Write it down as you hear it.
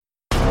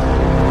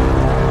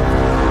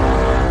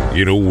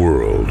In a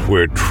world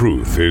where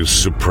truth is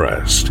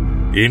suppressed,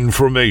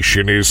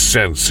 information is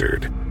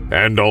censored,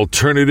 and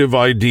alternative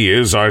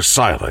ideas are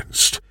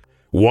silenced,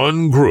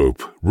 one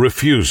group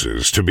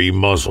refuses to be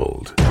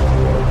muzzled.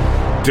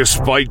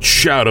 Despite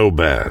shadow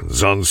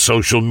bans on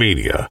social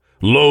media,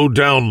 low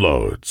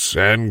downloads,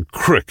 and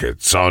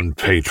crickets on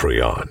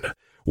Patreon,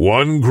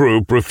 one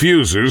group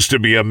refuses to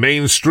be a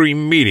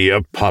mainstream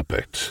media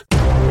puppet.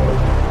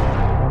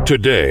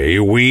 Today,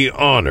 we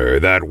honor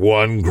that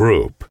one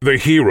group, the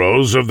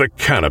heroes of the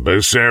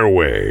cannabis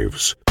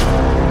airwaves.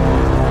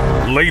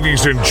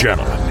 Ladies and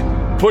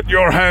gentlemen, put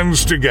your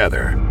hands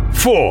together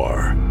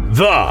for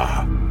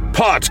the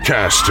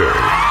Podcasters.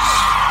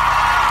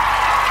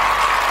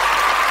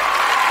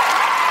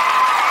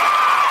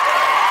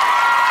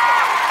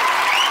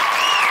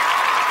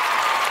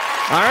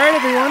 All right,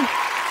 everyone.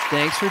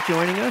 Thanks for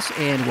joining us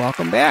and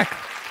welcome back.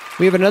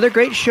 We have another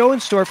great show in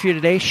store for you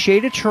today.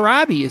 Shada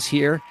Charabi is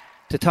here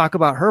to talk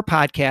about her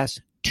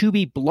podcast, To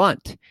Be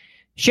Blunt.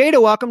 Shada,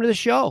 welcome to the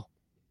show.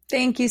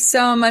 Thank you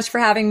so much for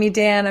having me,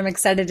 Dan. I'm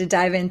excited to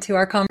dive into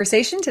our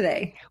conversation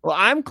today. Well,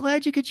 I'm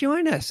glad you could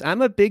join us.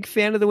 I'm a big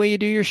fan of the way you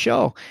do your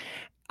show.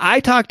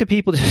 I talk to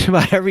people just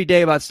about every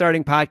day about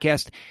starting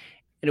podcasts.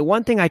 And the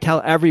one thing I tell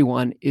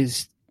everyone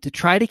is to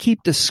try to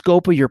keep the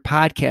scope of your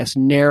podcast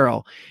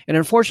narrow. And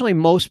unfortunately,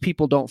 most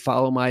people don't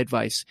follow my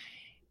advice.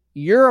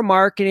 You're a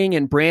marketing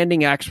and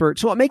branding expert,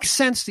 so it makes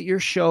sense that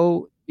your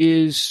show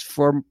is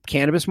for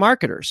cannabis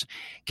marketers.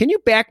 Can you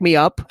back me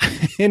up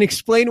and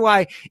explain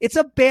why it's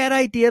a bad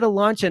idea to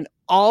launch an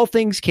all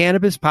things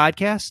cannabis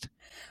podcast?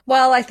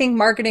 Well, I think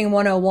Marketing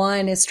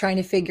 101 is trying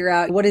to figure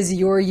out what is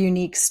your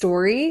unique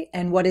story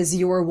and what is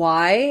your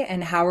why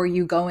and how are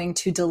you going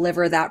to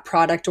deliver that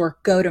product or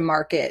go to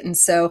market. And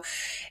so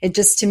it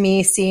just to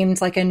me seemed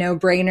like a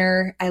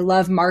no-brainer. I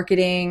love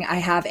marketing. I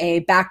have a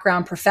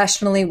background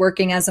professionally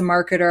working as a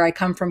marketer. I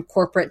come from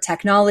corporate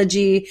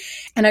technology,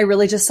 and I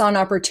really just saw an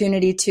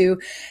opportunity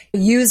to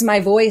use my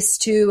voice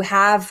to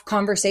have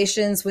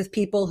conversations with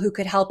people who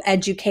could help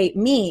educate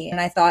me.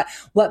 And I thought,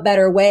 what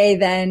better way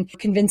than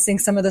convincing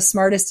some of the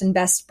smartest and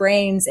best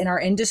brains in our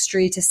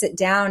industry to sit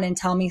down and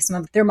tell me some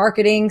of their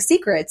marketing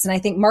secrets. And I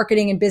think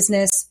marketing and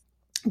business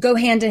go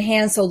hand in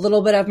hand. So a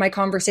little bit of my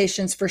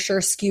conversations for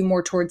sure skew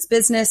more towards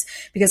business,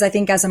 because I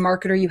think as a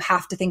marketer, you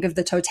have to think of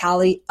the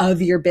totality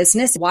of your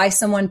business, why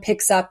someone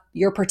picks up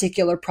your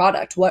particular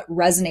product, what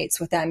resonates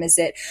with them. Is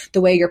it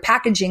the way your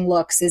packaging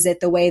looks? Is it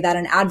the way that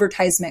an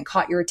advertisement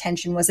caught your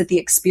attention? Was it the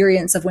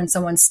experience of when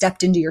someone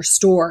stepped into your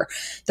store?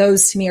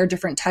 Those to me are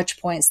different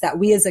touch points that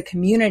we as a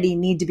community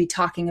need to be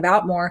talking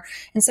about more.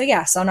 And so,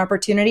 yeah, saw an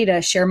opportunity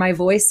to share my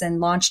voice and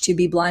launch To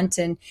Be Blunt.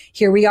 And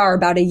here we are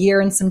about a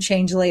year and some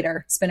change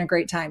later. It's been a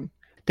great time.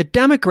 The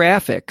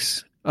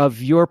demographics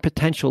of your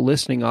potential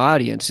listening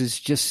audience is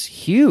just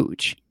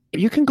huge.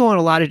 You can go in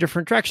a lot of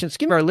different directions.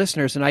 Give our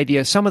listeners an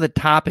idea of some of the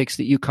topics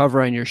that you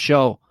cover on your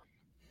show.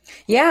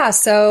 Yeah,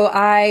 so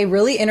I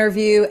really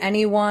interview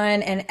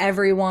anyone and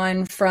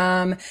everyone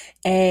from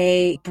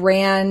a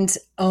brand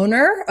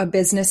owner, a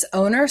business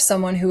owner,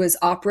 someone who is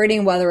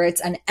operating, whether it's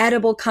an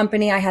edible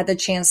company. I had the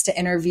chance to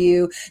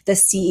interview the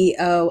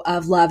CEO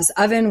of Love's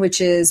Oven,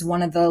 which is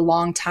one of the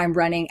long-time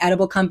running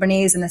edible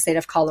companies in the state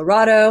of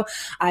Colorado.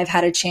 I've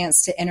had a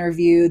chance to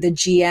interview the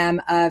GM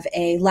of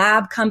a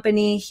lab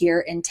company here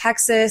in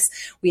Texas.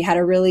 We had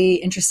a really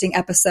interesting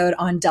episode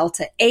on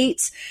Delta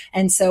 8.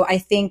 And so I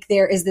think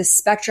there is this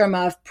spectrum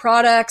of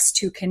products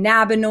to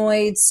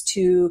cannabinoids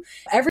to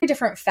every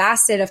different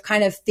facet of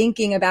kind of thinking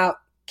about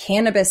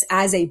cannabis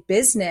as a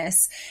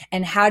business,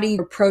 and how do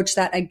you approach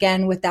that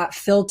again with that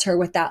filter,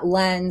 with that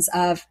lens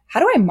of how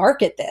do I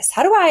market this?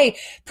 How do I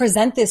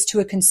present this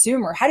to a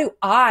consumer? How do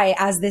I,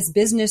 as this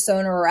business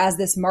owner or as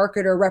this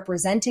marketer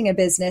representing a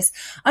business,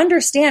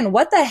 understand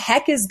what the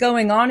heck is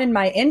going on in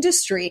my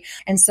industry?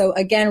 And so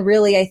again,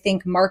 really, I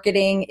think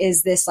marketing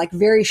is this like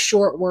very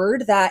short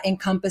word that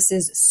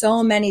encompasses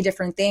so many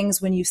different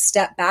things when you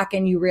step back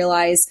and you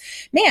realize,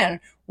 man,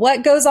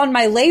 what goes on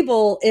my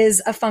label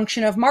is a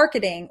function of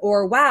marketing.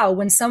 Or wow,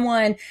 when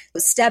someone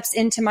steps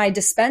into my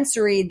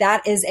dispensary,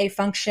 that is a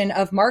function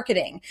of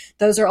marketing.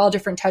 Those are all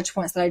different touch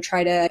points that I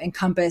try to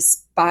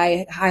encompass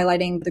by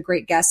highlighting the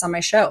great guests on my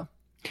show.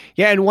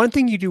 Yeah, and one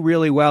thing you do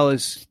really well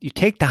is you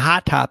take the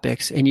hot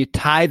topics and you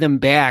tie them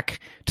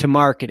back to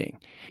marketing.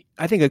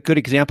 I think a good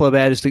example of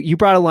that is that you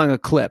brought along a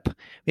clip.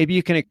 Maybe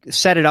you can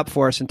set it up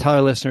for us and tell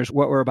our listeners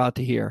what we're about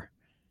to hear.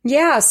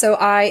 Yeah, so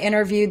I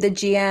interviewed the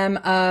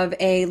GM of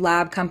a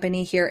lab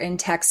company here in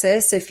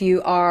Texas. If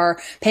you are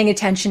paying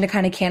attention to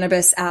kind of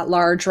cannabis at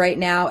large right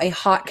now, a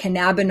hot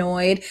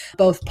cannabinoid,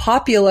 both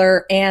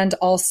popular and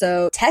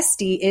also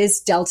testy, is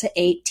Delta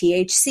 8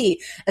 THC.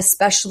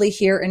 Especially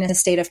here in the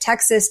state of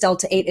Texas,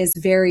 Delta 8 is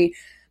very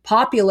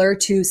popular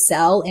to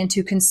sell and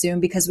to consume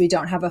because we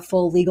don't have a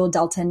full legal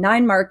Delta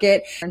 9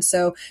 market. And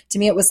so to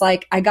me, it was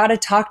like, I got to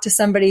talk to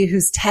somebody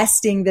who's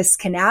testing this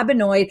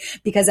cannabinoid,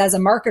 because as a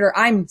marketer,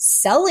 I'm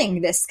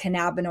selling this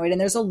cannabinoid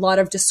and there's a lot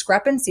of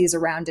discrepancies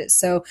around it.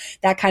 So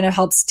that kind of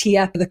helps tee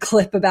up the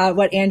clip about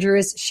what Andrew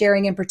is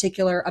sharing in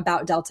particular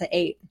about Delta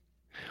 8.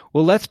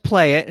 Well, let's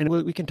play it, and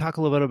we can talk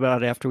a little bit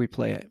about it after we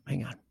play it.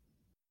 Hang on.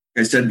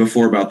 I said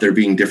before about there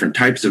being different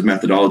types of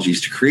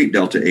methodologies to create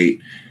Delta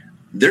 8.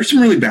 There's some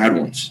really bad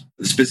ones.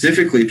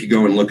 Specifically, if you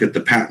go and look at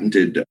the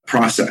patented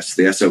process,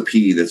 the SOP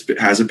that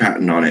has a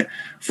patent on it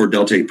for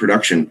Delta 8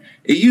 production,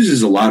 it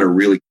uses a lot of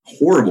really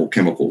horrible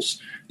chemicals.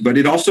 But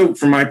it also,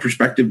 from my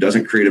perspective,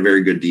 doesn't create a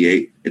very good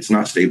D8. It's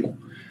not stable.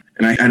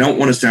 And I don't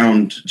want to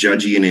sound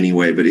judgy in any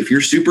way, but if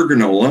you're super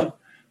granola,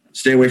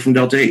 stay away from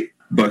Delta 8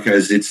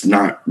 because it's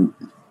not,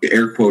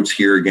 air quotes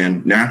here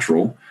again,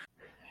 natural.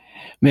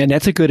 Man,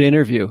 that's a good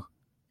interview.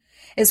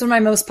 It's one of my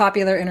most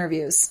popular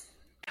interviews.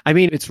 I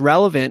mean, it's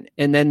relevant.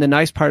 And then the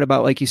nice part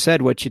about, like you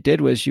said, what you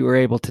did was you were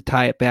able to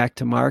tie it back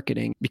to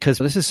marketing because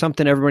this is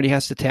something everybody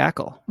has to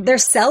tackle. They're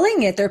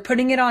selling it. They're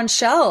putting it on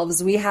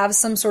shelves. We have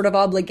some sort of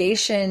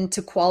obligation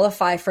to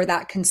qualify for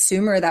that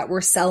consumer that we're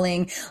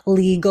selling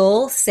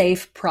legal,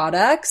 safe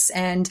products.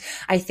 And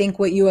I think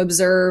what you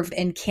observe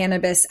in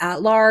cannabis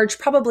at large,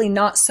 probably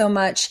not so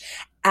much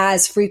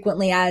as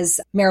frequently as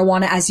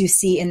marijuana as you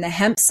see in the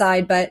hemp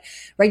side, but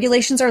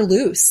regulations are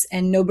loose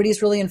and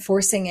nobody's really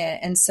enforcing it.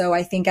 And so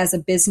I think as a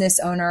business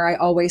owner, I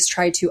always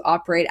try to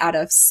operate out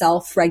of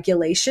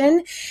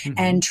self-regulation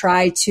and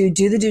try to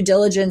do the due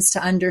diligence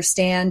to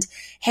understand,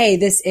 hey,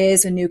 this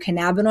is a new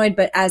cannabinoid,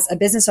 but as a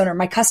business owner,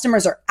 my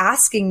customers are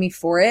asking me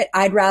for it.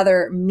 I'd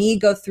rather me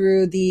go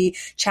through the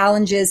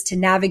challenges to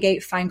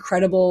navigate, find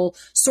credible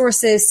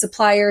sources,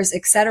 suppliers,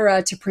 et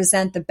cetera, to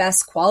present the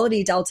best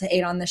quality Delta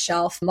 8 on the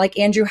shelf. Like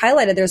Andrew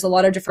highlighted, there's a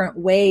lot of different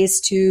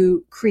ways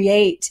to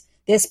create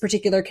this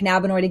particular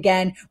cannabinoid,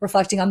 again,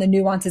 reflecting on the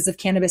nuances of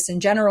cannabis in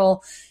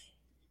general.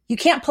 You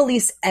can't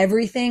police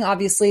everything.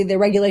 Obviously, the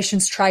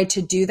regulations try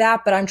to do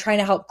that, but I'm trying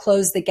to help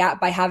close the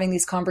gap by having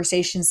these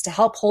conversations to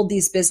help hold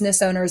these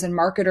business owners and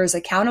marketers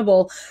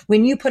accountable.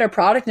 When you put a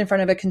product in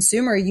front of a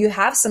consumer, you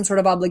have some sort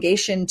of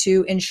obligation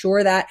to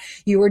ensure that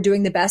you are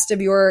doing the best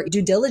of your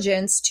due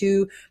diligence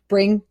to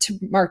bring to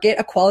market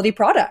a quality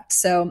product.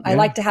 So I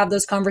like to have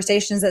those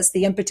conversations. That's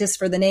the impetus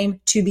for the name,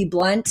 To Be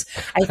Blunt.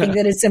 I think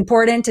that it's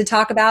important to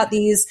talk about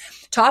these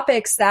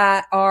topics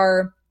that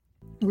are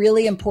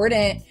really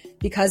important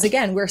because,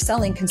 again, we're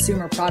selling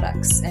consumer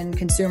products and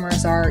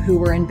consumers are who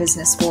we're in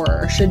business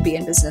for or should be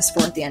in business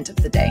for at the end of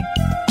the day.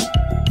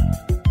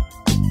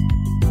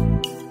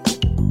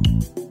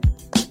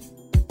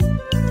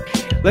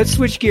 Let's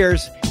switch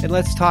gears and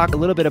let's talk a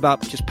little bit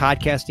about just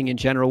podcasting in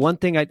general. One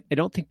thing I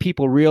don't think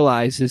people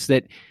realize is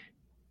that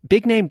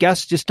big name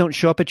guests just don't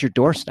show up at your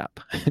doorstep.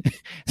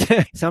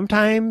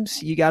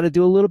 Sometimes you got to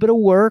do a little bit of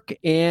work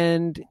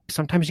and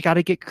sometimes you got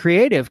to get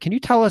creative. Can you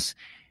tell us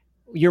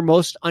your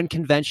most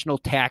unconventional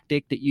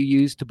tactic that you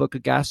use to book a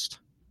guest?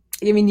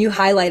 I mean, you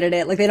highlighted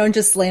it. Like, they don't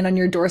just land on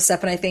your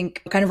doorstep. And I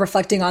think kind of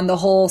reflecting on the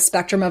whole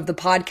spectrum of the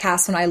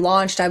podcast, when I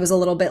launched, I was a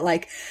little bit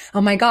like,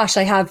 oh my gosh,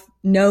 I have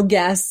no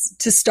guests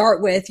to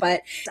start with.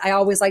 But I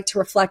always like to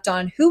reflect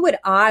on who would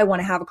I want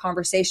to have a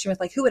conversation with?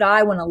 Like, who would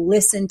I want to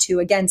listen to,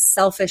 again,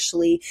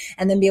 selfishly,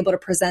 and then be able to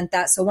present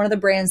that. So one of the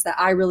brands that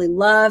I really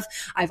love,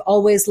 I've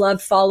always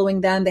loved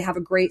following them. They have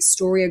a great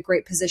story, a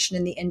great position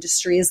in the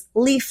industry, is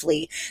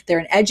Leafly. They're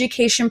an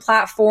education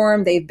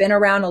platform. They've been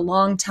around a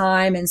long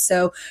time. And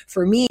so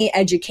for me,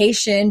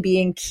 education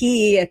being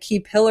a key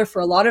pillar for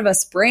a lot of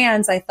us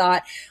brands, I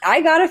thought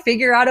I got to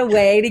figure out a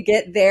way to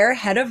get their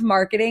head of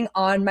marketing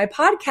on my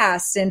podcast.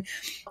 And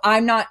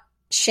I'm not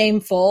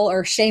shameful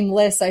or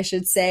shameless, I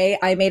should say.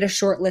 I made a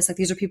short list. Like,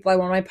 these are people I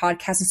want on my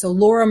podcast. And so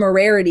Laura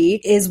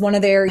Morarity is one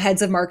of their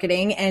heads of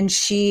marketing. And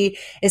she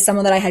is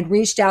someone that I had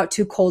reached out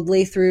to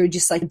coldly through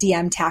just like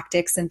DM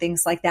tactics and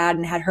things like that,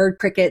 and had heard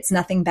crickets,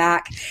 nothing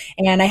back.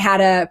 And I had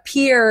a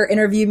peer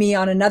interview me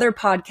on another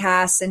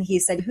podcast, and he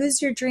said,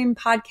 who's your dream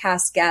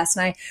podcast guest?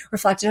 And I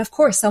reflected, of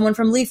course, someone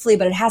from Leafly,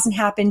 but it hasn't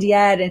happened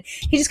yet. And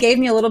he just gave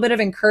me a little bit of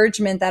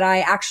encouragement that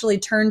I actually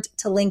turned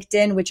to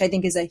LinkedIn, which I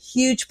think is a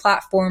huge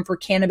platform for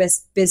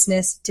cannabis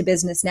business to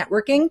business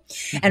networking.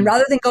 And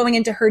rather than going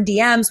into her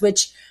DMs,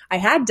 which I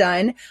had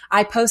done,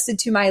 I posted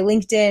to my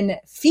LinkedIn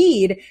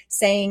feed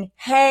saying,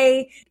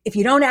 hey, if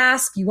you don't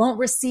ask, you won't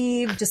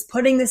receive. Just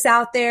putting this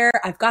out there.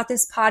 I've got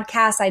this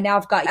podcast.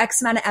 I've got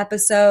X amount of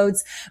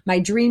episodes. My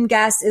dream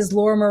guest is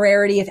Laura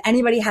Morarity. If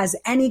anybody has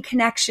any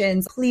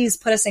connections, please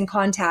put us in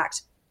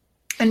contact.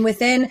 And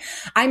within,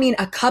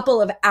 a couple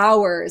of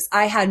hours,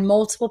 I had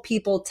multiple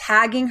people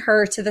tagging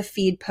her to the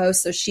feed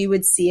post so she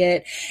would see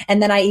it.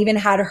 And then I even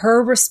had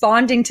her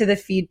responding to the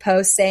feed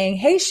post saying,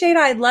 hey, Shayna,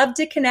 I'd love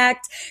to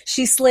connect.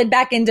 She slid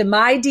back into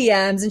my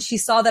DMs and she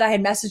saw that I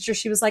had messaged her.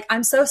 She was like,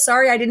 I'm so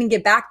sorry I didn't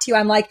get back to you.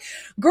 I'm like,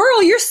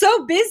 girl, you're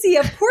so busy.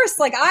 Of course,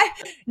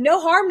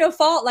 no harm, no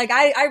fault.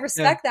 I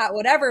respect that,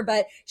 whatever.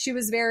 But she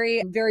was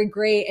very, very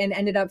great and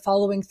ended up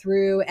following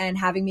through and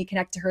having me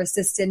connect to her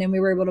assistant. And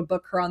we were able to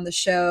book her on the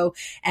show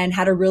and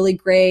had a really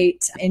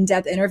great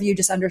in-depth interview,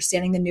 just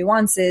understanding the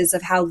nuances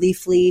of how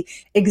Leafly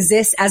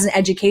exists as an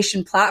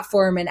education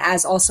platform and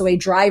as also a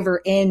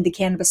driver in the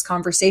cannabis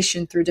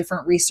conversation through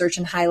different research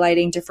and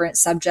highlighting different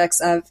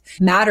subjects of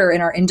matter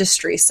in our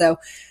industry. So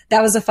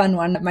that was a fun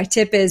one. My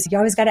tip is you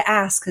always got to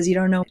ask because you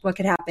don't know what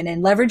could happen,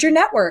 and leverage your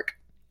network.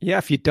 Yeah,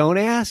 if you don't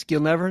ask,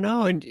 you'll never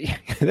know. And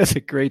that's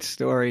a great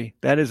story.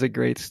 That is a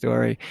great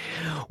story.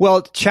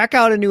 Well, check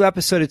out a new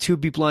episode of To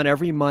Be Blunt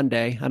every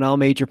Monday on all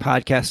major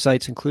podcast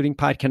sites, including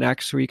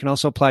PodConnects, where you can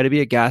also apply to be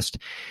a guest.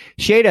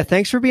 Shayda,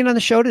 thanks for being on the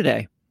show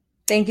today.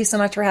 Thank you so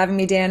much for having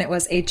me, Dan. It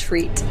was a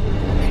treat.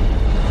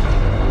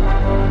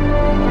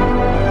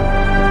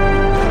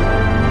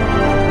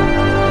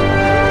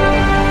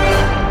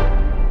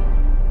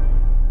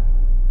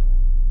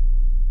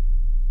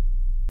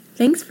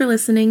 Thanks for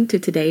listening to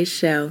today's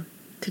show.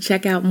 To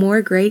check out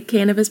more great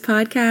cannabis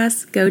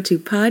podcasts, go to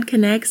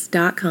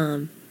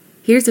podconnects.com.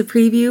 Here's a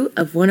preview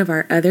of one of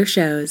our other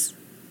shows.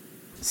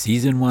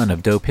 Season 1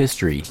 of Dope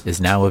History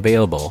is now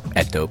available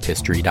at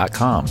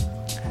dopehistory.com.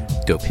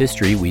 Dope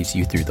History weaves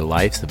you through the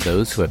lives of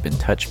those who have been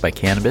touched by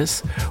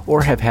cannabis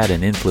or have had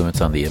an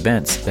influence on the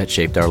events that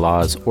shaped our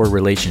laws or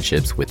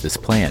relationships with this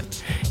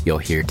plant. You'll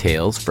hear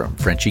tales from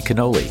Frenchie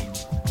Cannoli,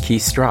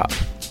 Keith Strop,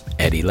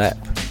 Eddie Lepp,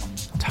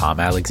 Tom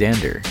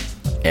Alexander,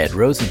 Ed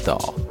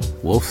Rosenthal,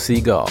 Wolf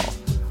Seagal,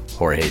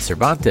 Jorge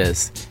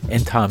Cervantes,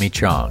 and Tommy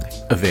Chong.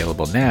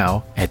 Available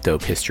now at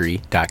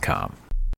dopehistory.com.